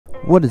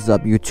What is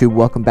up, YouTube?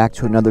 Welcome back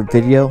to another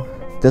video.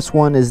 This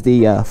one is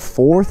the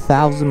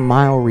 4,000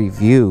 mile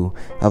review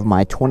of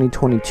my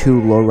 2022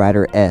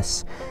 Lowrider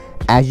S.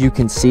 As you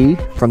can see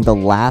from the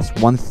last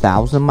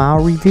 1,000 mile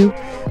review,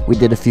 we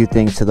did a few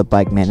things to the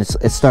bike, man.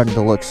 It's starting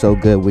to look so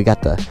good. We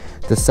got the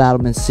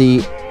saddleman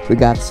seat. We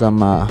got some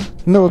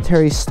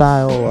military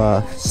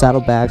style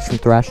saddlebags from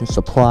Thrash and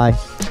Supply.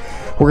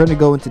 We're going to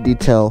go into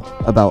detail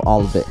about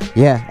all of it.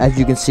 Yeah, as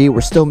you can see,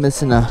 we're still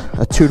missing a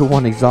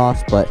 2-to-1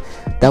 exhaust, but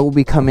that will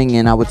be coming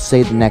in, I would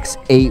say, the next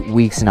 8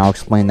 weeks, and I'll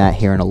explain that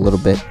here in a little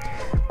bit.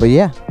 But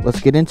yeah, let's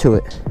get into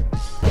it.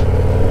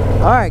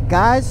 Alright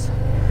guys,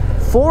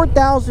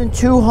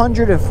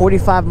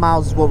 4,245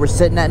 miles is what we're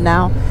sitting at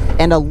now,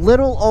 and a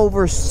little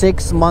over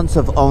 6 months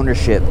of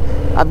ownership.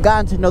 I've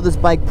gotten to know this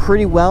bike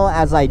pretty well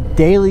as I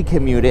daily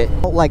commute it.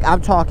 Like,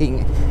 I'm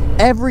talking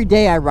every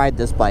day I ride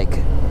this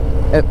bike.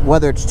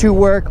 Whether it's to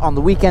work, on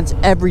the weekends,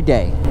 every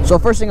day. So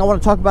first thing I want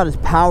to talk about is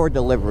power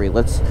delivery.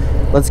 Let's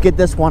get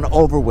this one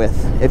over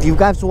with. If you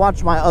guys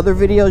watch my other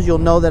videos, you'll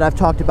know that I've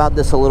talked about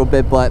this a little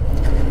bit, but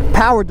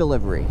power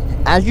delivery,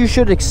 as you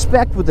should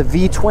expect with a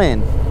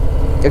V-twin,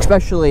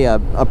 especially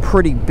a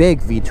pretty big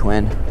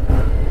V-twin,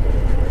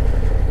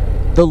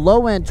 the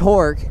low end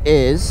torque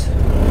is,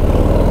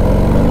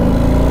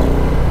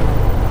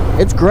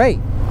 it's great,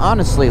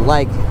 honestly.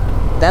 Like,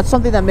 that's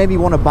something that made me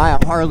want to buy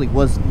a Harley,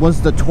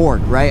 was the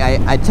torque, right?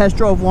 I test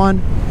drove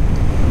one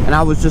and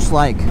I was just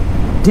like,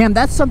 damn,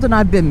 that's something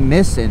I've been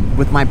missing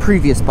with my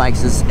previous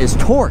bikes is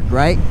torque,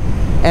 right?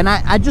 And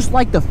I just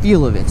like the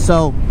feel of it.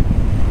 So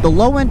the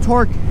low end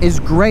torque is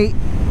great.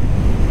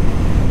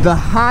 The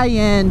high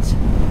end,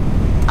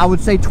 I would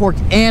say torque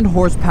and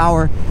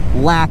horsepower,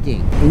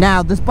 lacking.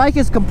 Now this bike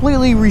is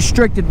completely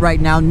restricted right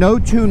now, no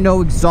tune,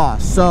 no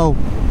exhaust. So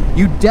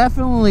you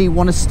definitely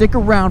want to stick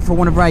around for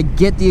whenever I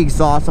get the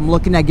exhaust. I'm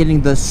looking at getting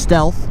the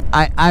Stealth.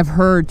 I've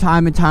heard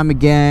time and time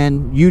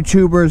again,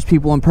 YouTubers,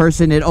 people in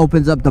person, it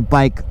opens up the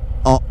bike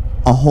a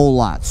whole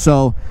lot.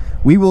 So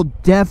we will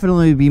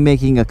definitely be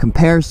making a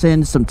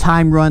comparison, some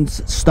time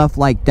runs, stuff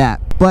like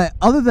that. But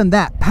other than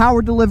that,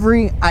 power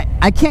delivery,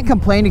 I can't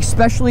complain,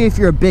 especially if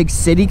you're a big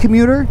city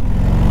commuter.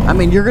 I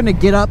mean, you're gonna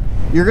get up,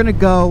 you're gonna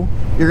go,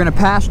 you're gonna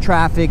pass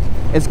traffic,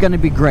 it's gonna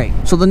be great.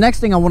 So the next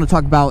thing I want to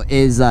talk about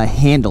is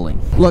handling.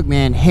 Look,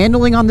 man,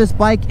 handling on this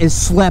bike is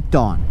slept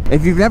on.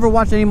 If you've never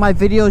watched any of my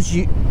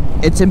videos,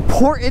 it's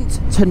important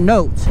to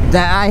note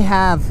that I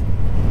have,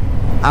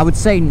 I would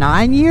say,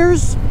 8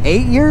 years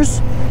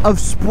of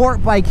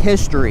sport bike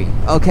history,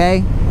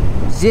 okay?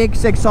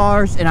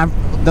 fxlrs, and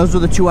those are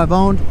the two I've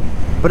owned,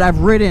 but I've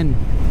ridden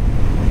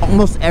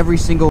almost every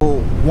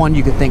single one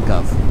you could think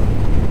of.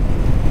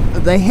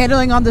 The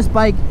handling on this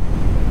bike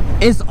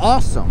is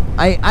awesome.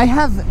 I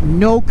have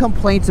no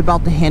complaints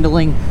about the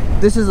handling.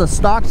 This is a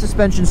stock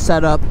suspension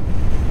setup.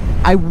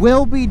 I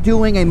will be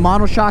doing a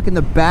monoshock in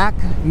the back,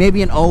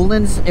 maybe an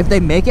Öhlins if they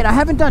make it. I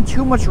haven't done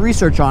too much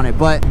research on it,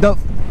 but the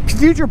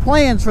future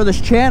plans for this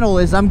channel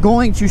is I'm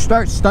going to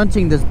start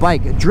stunting this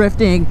bike,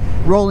 drifting,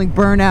 rolling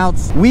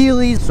burnouts,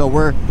 wheelies. So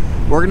we're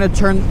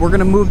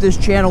gonna move this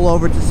channel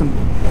over to some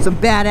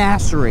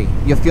badassery,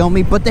 you feel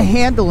me? But the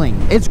handling,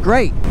 it's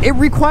great. It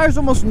requires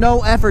almost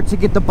no effort to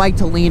get the bike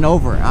to lean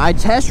over. I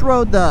test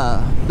rode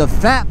the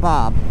Fat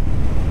Bob,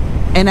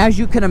 and as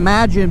you can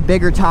imagine,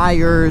 bigger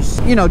tires,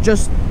 you know,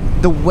 just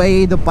the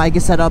way the bike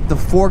is set up, the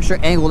forks are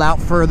angled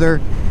out further.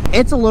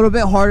 It's a little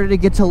bit harder to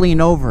get to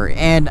lean over,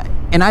 and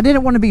I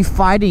didn't want to be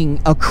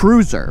fighting a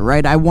cruiser,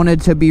 right? I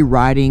wanted to be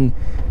riding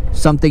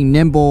something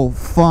nimble,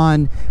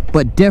 fun,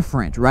 but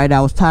different, right?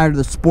 I was tired of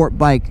the sport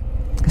bike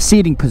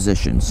seating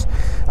positions.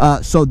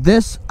 So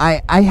this,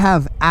 I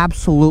have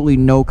absolutely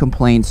no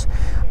complaints.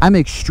 I'm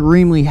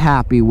extremely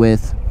happy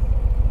with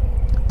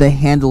the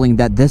handling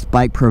that this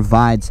bike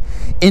provides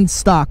in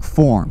stock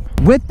form.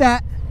 With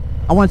that,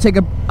 I want to take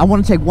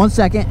 1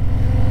 second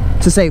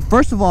to say,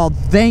 first of all,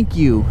 thank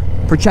you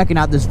for checking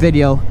out this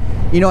video.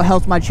 You know, it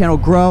helps my channel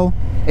grow.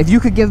 If you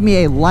could give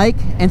me a like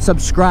and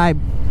subscribe,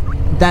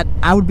 that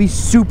I would be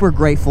super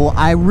grateful.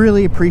 I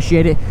really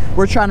appreciate it.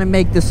 We're trying to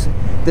make this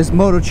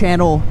Moto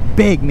channel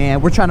big,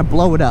 man. We're trying to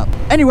blow it up.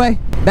 Anyway,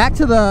 back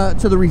to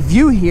the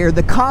review here.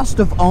 The cost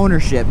of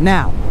ownership.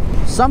 Now,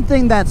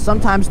 something that's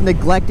sometimes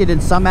neglected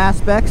in some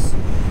aspects,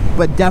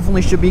 but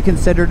definitely should be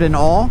considered in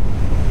all,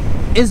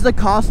 is the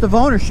cost of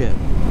ownership.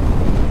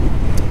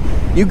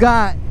 You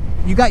got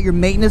your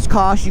maintenance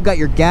costs, you got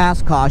your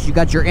gas costs, you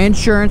got your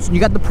insurance, and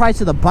you got the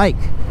price of the bike.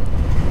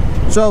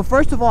 So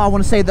first of all, I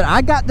want to say that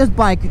I got this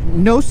bike,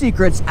 no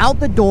secrets, out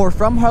the door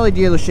from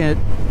Harley-Davidson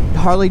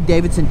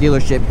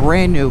dealership,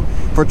 brand new,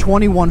 for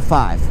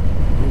 $21,500.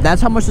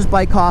 That's how much this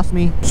bike cost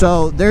me.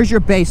 So there's your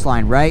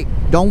baseline, right?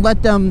 Don't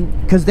let them,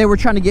 because they were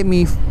trying to get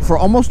me for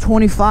almost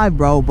 $25,000,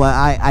 bro. But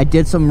I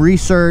did some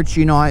research,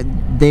 you know,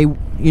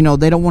 you know,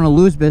 they don't want to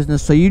lose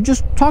business, so you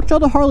just talk to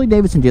other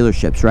Harley-Davidson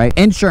dealerships, right?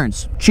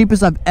 Insurance,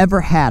 cheapest I've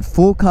ever had,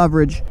 full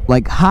coverage,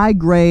 like high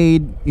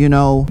grade, you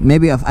know,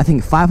 maybe I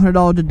think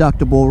 $500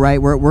 deductible,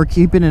 right? We're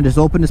keeping it as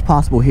open as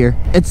possible here.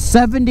 It's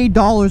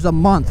 $70 a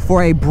month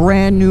for a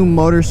brand new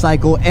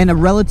motorcycle, and a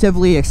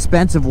relatively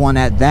expensive one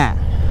at that.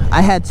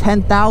 I had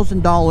 $10,000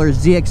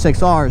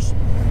 ZX6Rs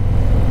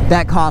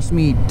that cost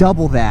me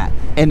double that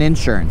in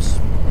insurance.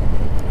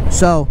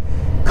 So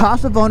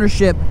cost of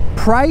ownership,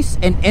 price,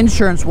 and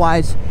insurance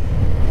wise,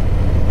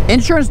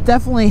 insurance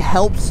definitely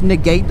helps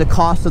negate the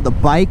cost of the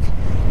bike,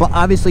 but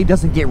obviously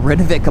doesn't get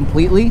rid of it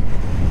completely.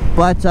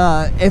 But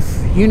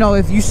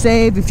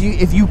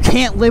if you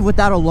can't live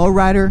without a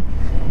lowrider,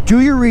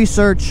 do your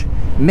research,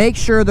 make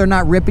sure they're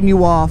not ripping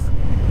you off,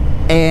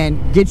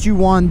 and get you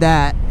one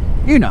that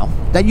you know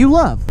that you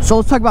love. So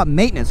let's talk about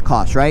maintenance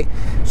costs, right?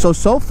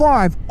 So far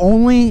I've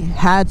only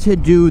had to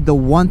do the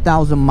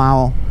 1,000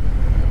 mile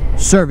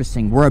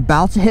servicing. We're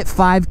about to hit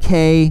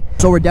 5K,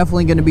 so we're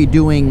definitely going to be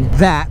doing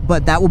that,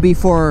 but that will be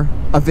for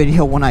a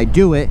video when I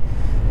do it.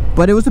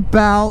 But it was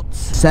about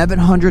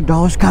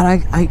 $700.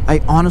 God,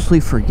 I honestly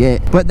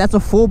forget. But that's a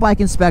full bike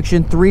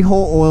inspection,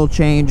 3-hole oil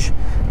change.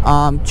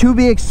 To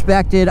be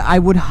expected. I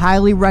would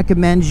highly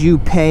recommend you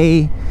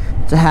pay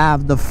to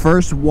have the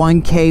first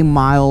 1K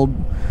mile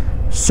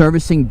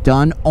servicing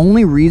done.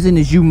 Only reason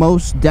is you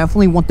most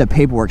definitely want the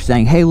paperwork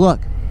saying, hey, look,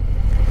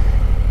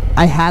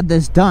 I had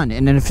this done.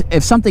 And then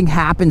if something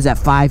happens at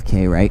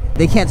 5K, right,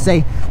 they can't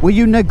say, well,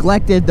 you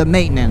neglected the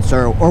maintenance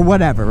or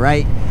whatever,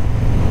 right?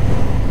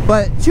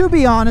 But to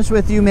be honest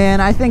with you,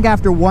 man, I think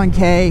after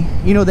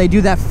 1K, you know, they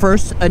do that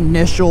first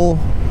initial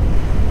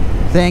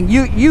thing.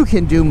 You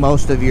can do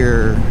most of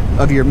your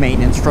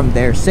maintenance from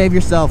there. Save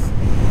yourself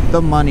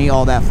the money,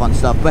 all that fun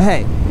stuff. But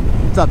hey,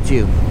 it's up to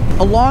you.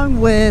 Along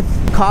with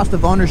cost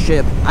of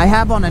ownership, I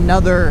have on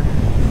another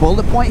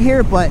bullet point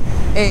here, but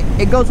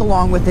it goes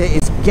along with it.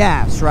 It's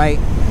gas, right?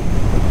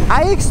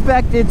 I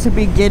expected to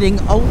be getting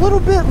a little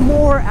bit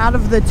more out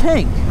of the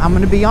tank. I'm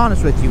going to be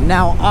honest with you.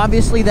 Now,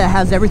 obviously, that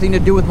has everything to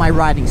do with my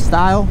riding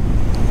style,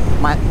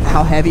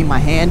 how heavy my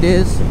hand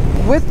is.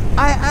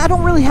 I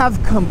don't really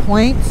have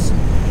complaints,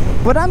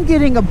 but I'm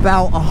getting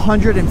about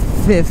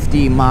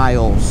 150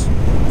 miles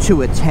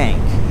to a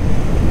tank,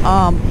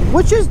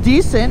 which is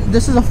decent.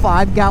 This is a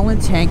 5-gallon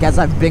tank, as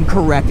I've been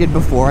corrected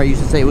before. I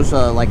used to say it was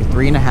like a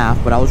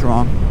 3.5, but I was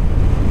wrong.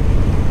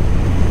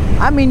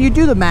 I mean, you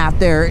do the math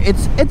there,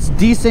 it's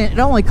decent. It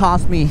only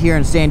cost me here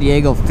in San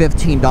Diego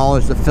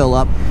 $15 to fill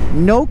up.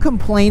 No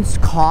complaints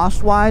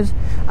cost-wise.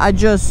 I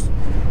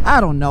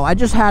don't know, I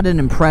just had an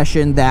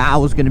impression that I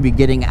was going to be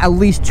getting at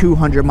least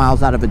 200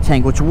 miles out of a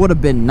tank, which would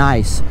have been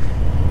nice.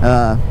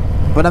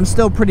 But I'm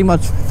still pretty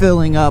much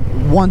filling up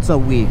once a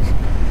week.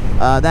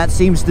 That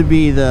seems to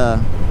be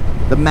the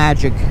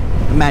magic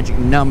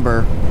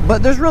number.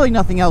 But there's really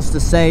nothing else to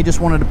say. Just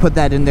wanted to put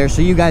that in there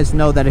so you guys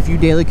know that if you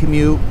daily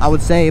commute, I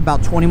would say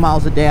about 20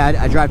 miles a day.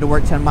 I drive to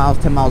work 10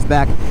 miles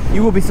back.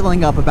 You will be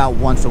filling up about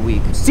once a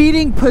week.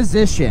 Seating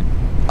position,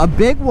 a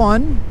big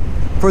one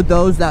for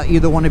those that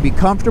either want to be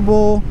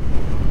comfortable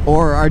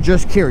or are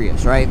just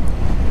curious, right?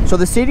 So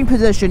the seating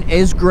position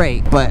is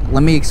great, but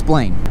let me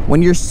explain.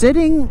 When you're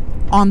sitting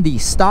on the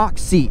stock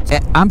seat,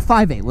 I'm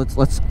 5'8".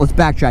 Let's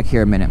backtrack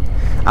here a minute.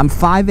 I'm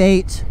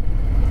 5'8".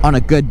 On a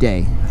good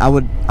day. I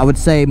would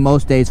say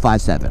most days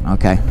 5'7",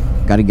 okay?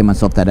 Got to give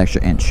myself that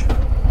extra inch.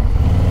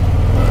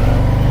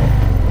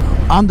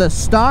 On the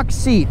stock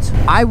seat,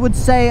 I would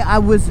say I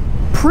was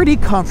pretty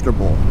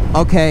comfortable,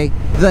 okay?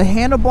 The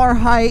handlebar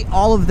height,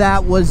 all of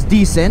that was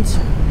decent.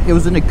 It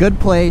was in a good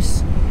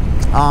place.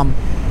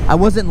 I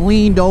wasn't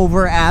leaned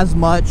over as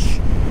much,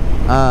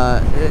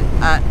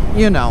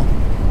 you know.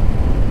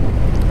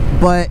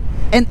 But,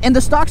 and the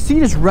stock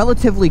seat is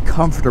relatively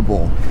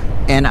comfortable.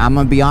 And I'm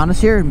gonna be honest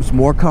here, it's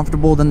more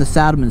comfortable than the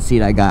Saddleman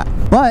seat I got.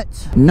 But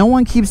no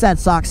one keeps that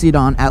stock seat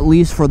on, at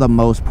least for the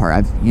most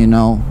part. You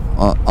know,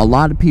 a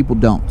lot of people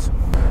don't.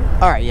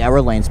 All right, yeah,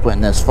 we're lane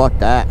splitting this. Fuck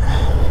that.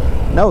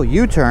 No,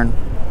 U-turn.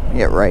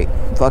 Yeah, right.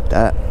 Fuck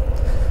that.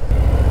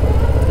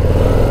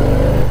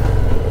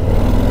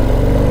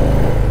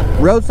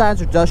 Road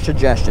signs are just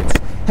suggestions.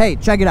 Hey,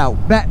 check it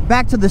out.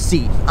 Back to the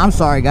seat. I'm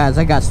sorry, guys.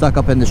 I got stuck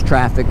up in this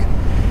traffic.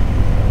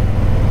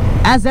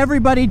 As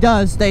everybody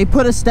does, they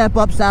put a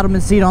step-up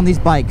Saddleman seat on these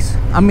bikes.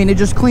 I mean, it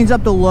just cleans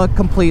up the look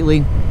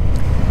completely.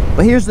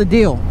 But here's the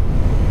deal: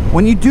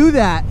 when you do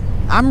that,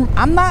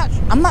 I'm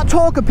not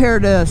tall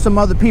compared to some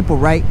other people,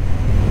 right?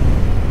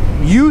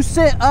 You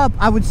sit up,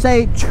 I would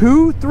say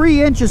 2-3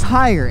 inches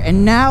higher,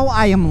 and now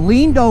I am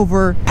leaned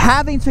over,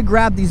 having to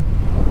grab these.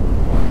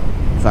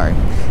 Sorry,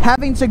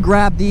 having to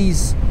grab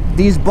these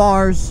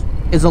bars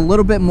is a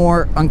little bit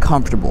more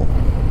uncomfortable.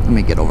 Let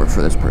me get over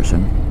for this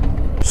person.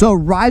 So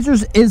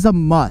risers is a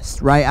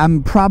must, right?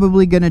 I'm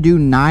probably gonna do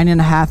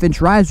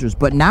 9.5-inch risers,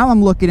 but now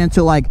I'm looking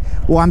into like,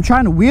 well, I'm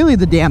trying to wheelie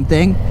the damn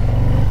thing.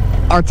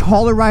 Are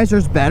taller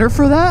risers better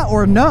for that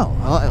or no?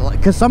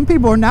 Because some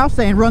people are now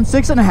saying run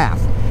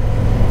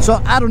 6.5.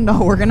 So I don't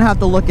know, we're gonna have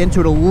to look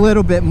into it a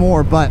little bit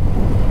more, but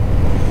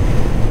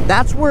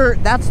that's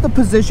the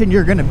position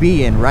you're gonna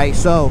be in, right?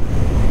 So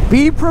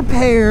be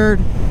prepared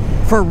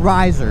for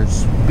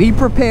risers. Be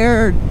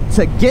prepared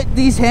to get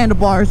these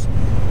handlebars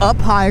up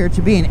higher,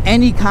 to be in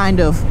any kind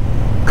of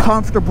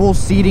comfortable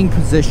seating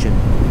position.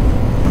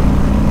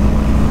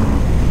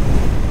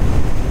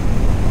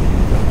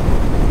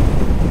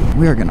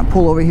 We are gonna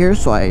pull over here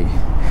so I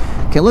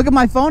can look at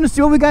my phone and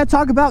see what we gotta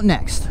talk about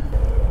next.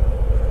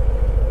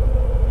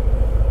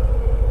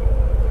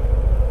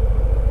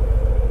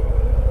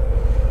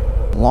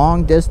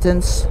 Long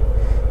distance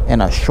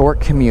and a short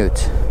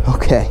commute.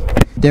 Okay.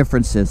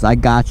 Differences. I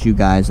got you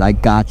guys. I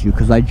got you,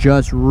 because I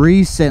just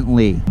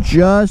recently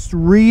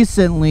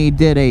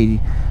did a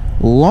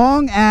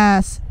long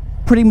ass,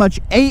 pretty much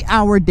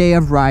 8-hour day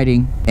of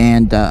riding,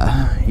 and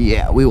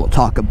yeah, we will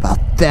talk about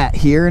that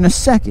here in a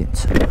second.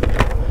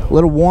 A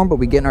little warm, but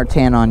we getting our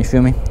tan on, you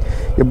feel me?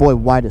 Your boy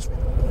white as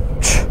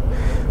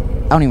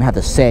I don't even have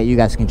to say it, you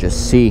guys can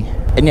just see.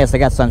 And yes, I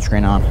got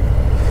sunscreen on,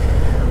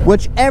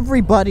 which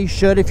everybody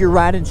should if you're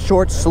riding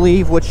short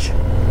sleeve, which,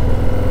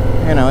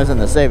 you know, isn't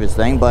the safest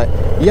thing, but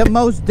you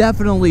most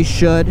definitely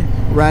should,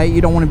 right?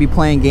 You don't want to be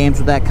playing games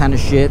with that kind of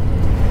shit.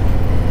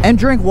 And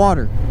drink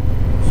water.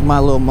 This is my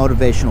little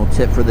motivational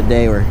tip for the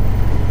day, or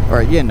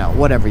you know,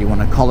 whatever you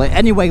want to call it.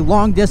 Anyway,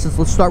 long distance,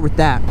 let's start with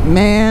that.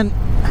 Man,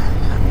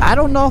 I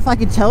don't know if I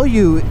can tell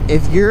you,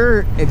 if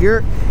your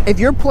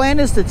plan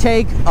is to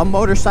take a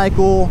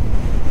motorcycle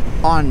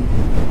on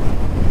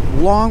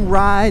long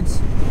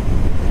rides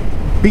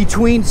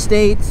between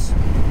states,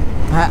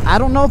 I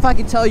don't know if I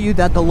can tell you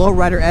that the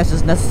Lowrider S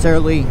is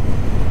necessarily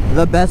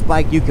the best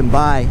bike you can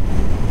buy.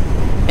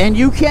 And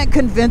you can't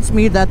convince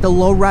me that the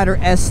Lowrider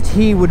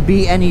ST would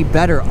be any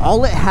better.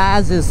 All it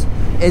has is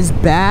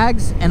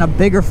bags and a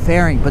bigger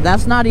fairing, but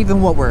that's not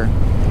even what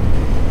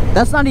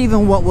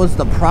was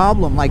the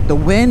problem. Like, the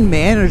wind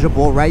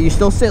manageable, right? You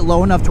still sit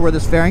low enough to where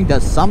this fairing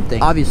does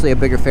something. Obviously a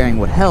bigger fairing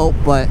would help,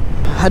 but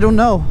I don't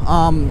know.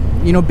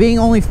 You know, being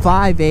only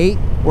 5'8",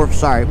 or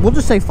sorry, we'll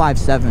just say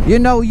 5'7", you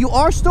know, you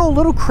are still a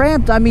little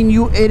cramped. I mean,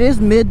 it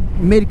is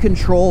mid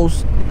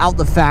controls out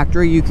the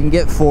factory. You can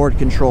get forward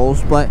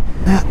controls, but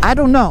I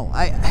don't know.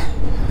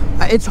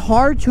 It's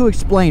hard to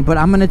explain, but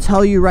I'm gonna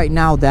tell you right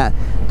now that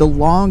the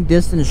long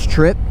distance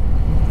trip,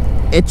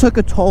 it took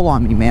a toll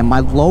on me, man.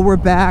 My lower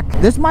back,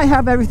 this might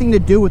have everything to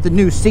do with the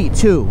new seat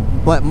too,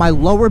 but my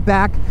lower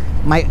back,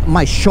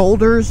 my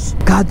shoulders,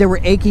 God, they were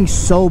aching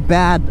so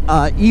bad.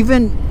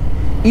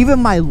 Even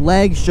my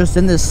legs, just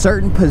in this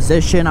certain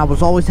position, I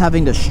was always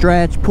having to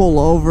stretch, pull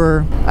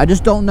over. I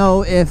just don't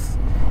know if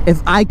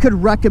I could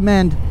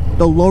recommend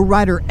the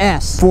Lowrider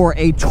S for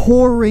a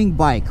touring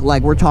bike.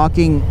 Like, we're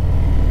talking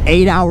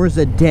 8 hours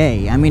a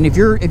day. I mean, if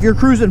you're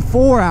cruising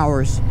 4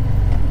 hours,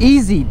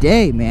 easy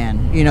day,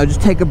 man. You know,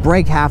 just take a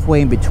break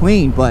halfway in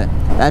between. But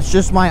that's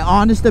just my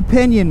honest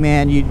opinion,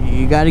 man.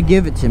 You got to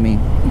give it to me.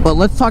 But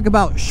let's talk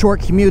about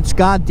short commutes.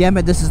 God damn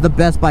it, this is the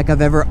best bike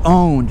I've ever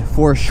owned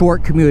for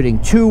short commuting.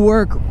 To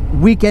work,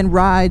 weekend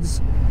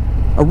rides,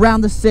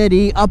 around the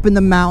city, up in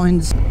the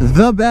mountains.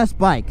 The best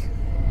bike.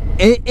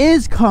 It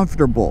is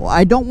comfortable.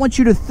 I don't want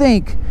you to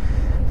think,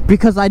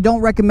 because I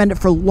don't recommend it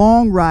for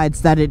long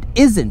rides, that it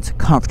isn't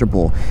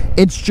comfortable.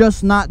 It's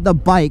just not the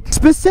bike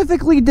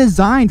specifically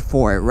designed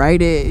for it, right?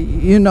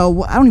 You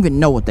know, I don't even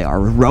know what they are.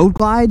 Road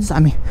glides? I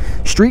mean,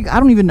 street? I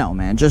don't even know,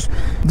 man. Just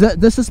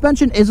the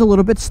suspension is a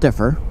little bit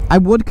stiffer. I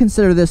would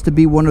consider this to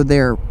be one of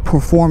their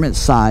performance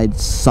side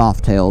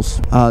softails.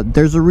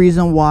 There's a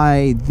reason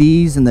why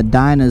these and the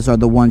Dynas are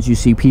the ones you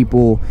see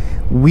people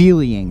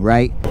wheeling,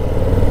 right?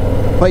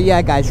 But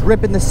yeah, guys,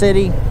 ripping the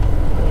city,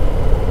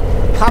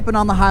 hopping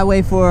on the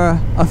highway for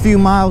a few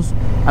miles.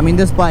 I mean,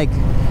 this bike,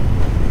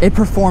 it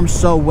performs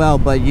so well,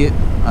 but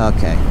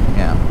okay,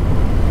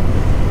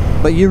 yeah.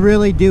 But you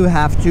really do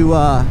have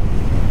to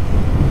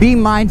be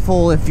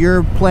mindful if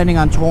you're planning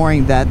on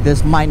touring that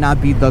this might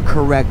not be the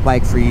correct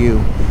bike for you.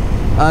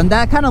 And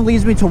that kind of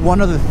leads me to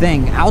one other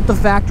thing. Out the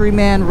factory,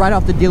 man, right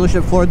off the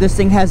dealership floor, this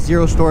thing has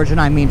zero storage,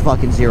 and I mean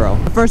fucking zero.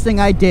 The first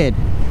thing I didn't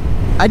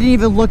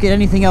even look at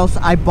anything else.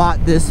 I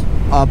bought this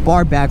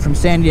bar bag from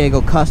San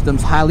Diego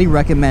Customs. Highly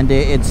recommend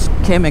it. It's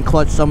came in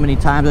clutch so many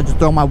times. I just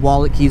throw my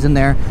wallet, keys in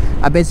there.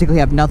 I basically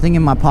have nothing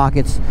in my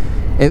pockets.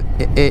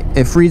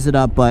 It frees it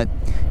up, but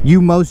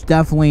you most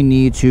definitely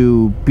need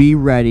to be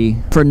ready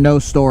for no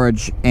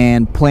storage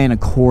and plan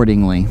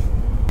accordingly.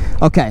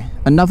 Okay,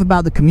 enough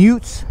about the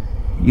commutes.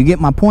 You get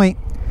my point.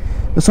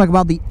 Let's talk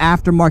about the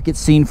aftermarket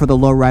scene for the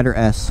Lowrider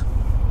S.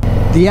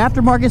 The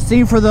aftermarket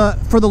scene for the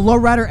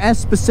Lowrider S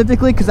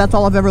specifically, because that's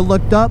all I've ever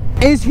looked up,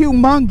 is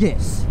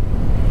humongous.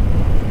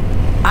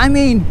 I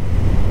mean,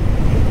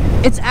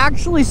 it's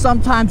actually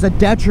sometimes a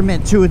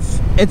detriment to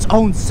its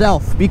own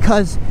self,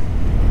 because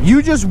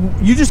you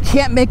just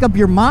can't make up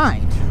your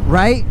mind,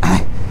 right?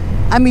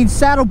 I mean,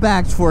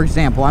 saddlebags, for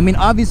example. I mean,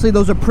 obviously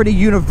those are pretty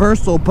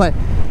universal, but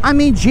I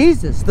mean,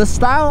 Jesus, the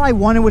style I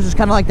wanted was just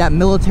kind of like that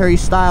military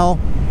style,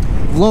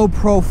 low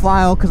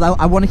profile, because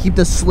I want to keep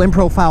the slim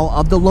profile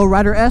of the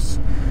Lowrider S,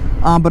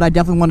 but I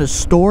definitely wanted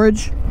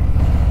storage.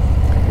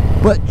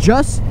 But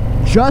just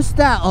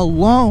that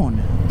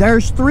alone,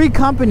 there's 3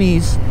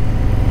 companies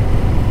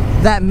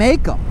that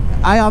make them.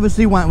 I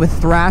obviously went with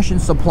Thrash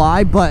and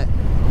Supply, but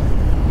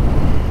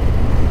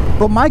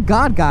my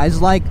God,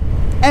 guys, like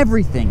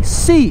everything,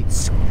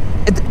 seats,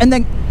 and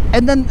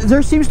then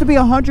there seems to be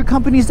 100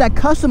 companies that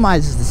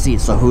customizes the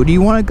seats. So who do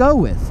you want to go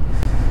with?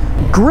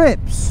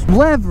 Grips,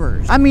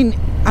 levers. I mean,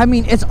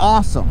 it's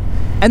awesome.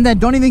 And then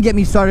don't even get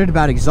me started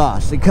about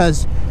exhaust,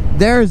 because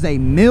there's a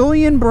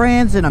million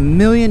brands and a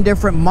million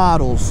different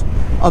models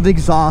of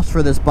exhaust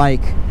for this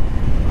bike.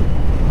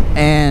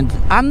 And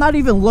I'm not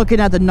even looking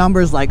at the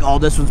numbers like, oh,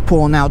 this one's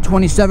pulling out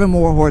 27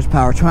 more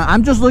horsepower.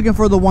 I'm just looking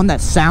for the one that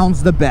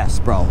sounds the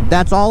best, bro.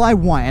 That's all I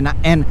want.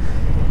 And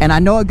I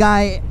know a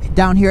guy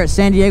down here at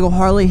San Diego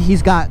Harley.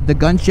 He's got the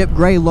Gunship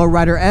Gray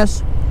Lowrider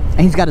S,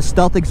 and he's got a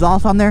stealth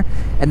exhaust on there,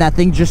 and that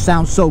thing just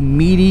sounds so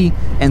meaty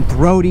and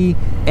throaty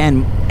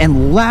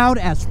and loud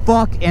as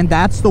fuck. And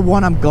that's the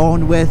one I'm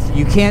going with.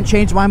 You can't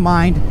change my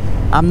mind.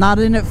 I'm not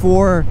in it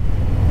for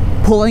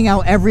pulling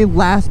out every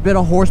last bit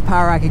of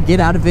horsepower I could get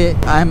out of it.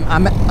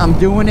 I'm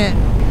doing it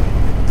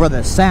for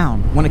the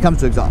sound when it comes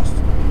to exhaust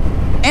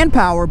and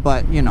power,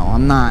 but you know,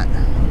 I'm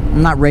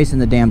not racing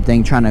the damn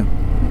thing trying to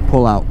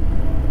pull out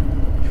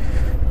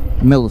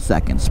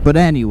milliseconds. But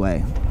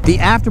anyway, the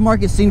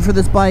aftermarket scene for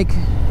this bike,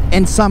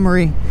 in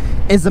summary,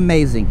 is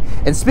amazing.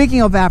 And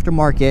speaking of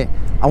aftermarket,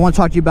 I want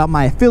to talk to you about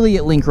my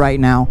affiliate link right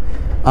now.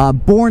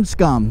 Born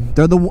Scum.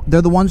 They're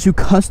the ones who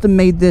custom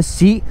made this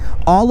seat.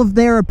 All of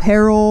their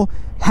apparel,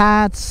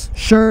 hats,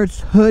 shirts,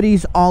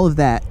 hoodies, all of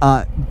that.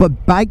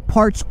 But bike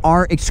parts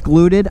are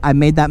excluded. I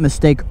made that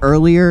mistake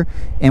earlier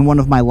in one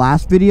of my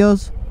last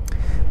videos.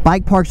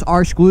 Bike parts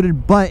are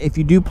excluded, but if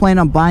you do plan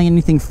on buying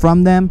anything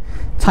from them,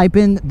 type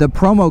in the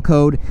promo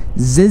code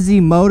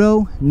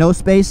Moto, no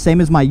space, same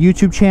as my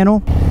YouTube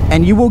channel,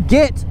 and you will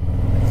get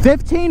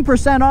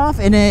 15% off,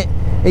 and it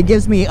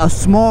gives me a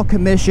small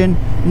commission.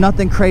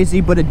 Nothing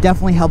crazy, but it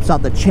definitely helps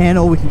out the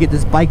channel. We can get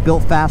this bike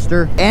built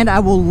faster, and I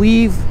will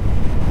leave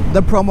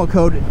the promo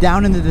code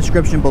down in the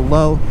description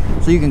below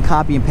so you can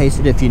copy and paste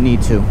it if you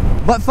need to.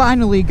 But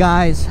finally,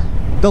 guys,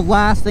 the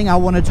last thing I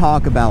want to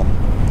talk about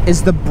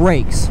is the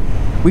brakes.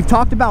 We've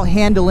talked about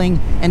handling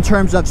in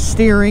terms of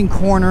steering,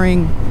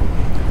 cornering,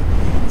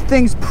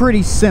 things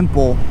pretty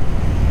simple,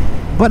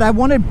 but I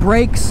wanted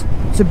brakes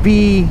to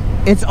be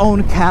its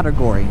own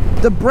category.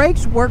 The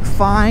brakes work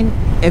fine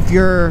if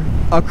you're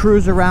a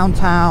cruise around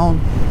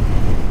town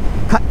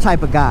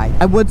type of guy.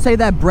 I would say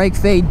that brake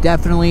fade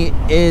definitely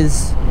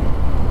is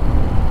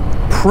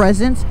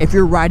present if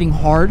you're riding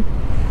hard,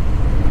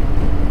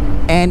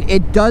 and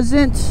it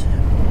doesn't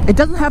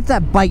have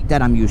that bite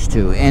that I'm used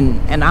to,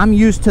 and I'm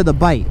used to the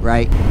bite,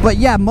 right? But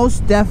yeah,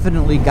 most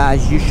definitely,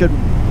 guys, you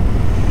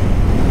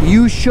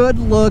should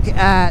look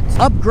at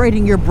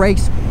upgrading your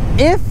brakes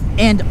if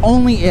and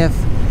only if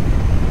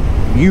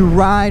you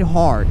ride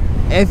hard.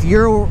 If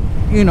you're,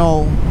 you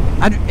know,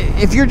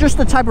 if you're just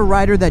the type of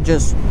rider that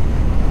just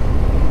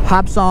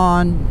hops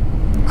on,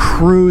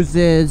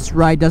 cruises,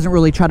 right, doesn't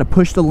really try to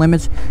push the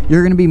limits,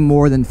 you're gonna be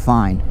more than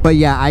fine. But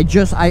yeah,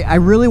 I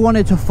really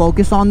wanted to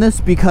focus on this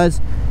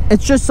because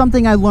it's just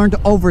something I learned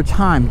over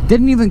time.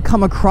 Didn't even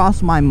come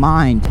across my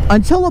mind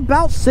until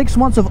about 6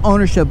 months of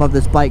ownership of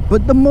this bike.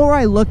 But the more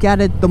I look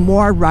at it, the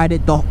more I ride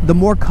it, the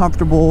more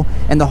comfortable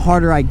and the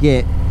harder I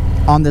get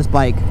on this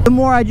bike, the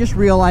more I just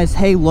realized,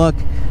 hey, look,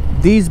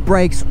 these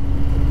brakes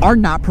are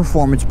not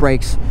performance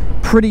brakes.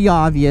 Pretty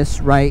obvious,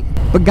 right?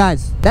 But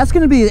guys, that's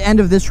going to be the end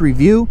of this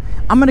review.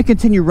 I'm going to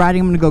continue riding.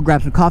 I'm going to go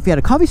grab some coffee at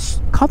a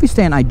coffee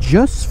stand I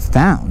just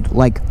found,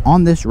 like,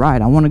 on this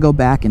ride. I want to go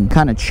back and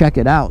kind of check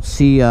it out,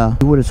 see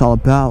what it's all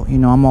about. You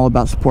know, I'm all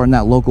about supporting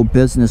that local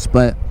business.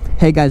 But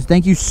hey guys,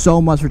 thank you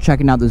so much for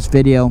checking out this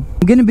video.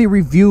 I'm going to be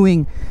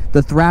reviewing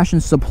the Thrash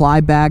and Supply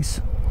bags,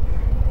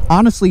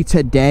 honestly,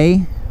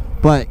 today,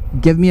 but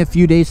give me a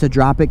few days to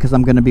drop it because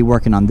I'm going to be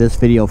working on this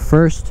video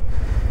first.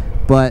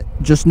 But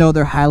just know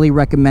they're highly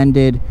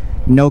recommended,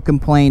 no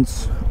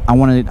complaints. I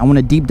want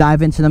to deep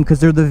dive into them because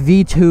they're the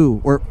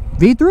V2 or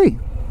V3.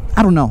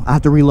 I don't know, I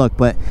have to relook,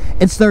 but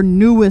it's their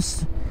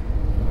newest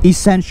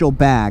essential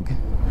bag.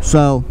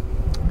 So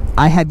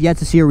I have yet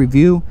to see a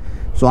review,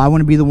 so I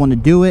want to be the one to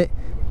do it.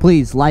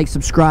 Please like,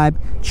 subscribe,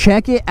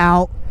 check it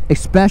out,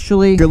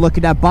 especially if you're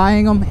looking at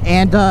buying them.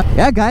 And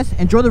yeah guys,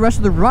 enjoy the rest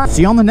of the ride.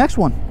 See you on the next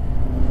one.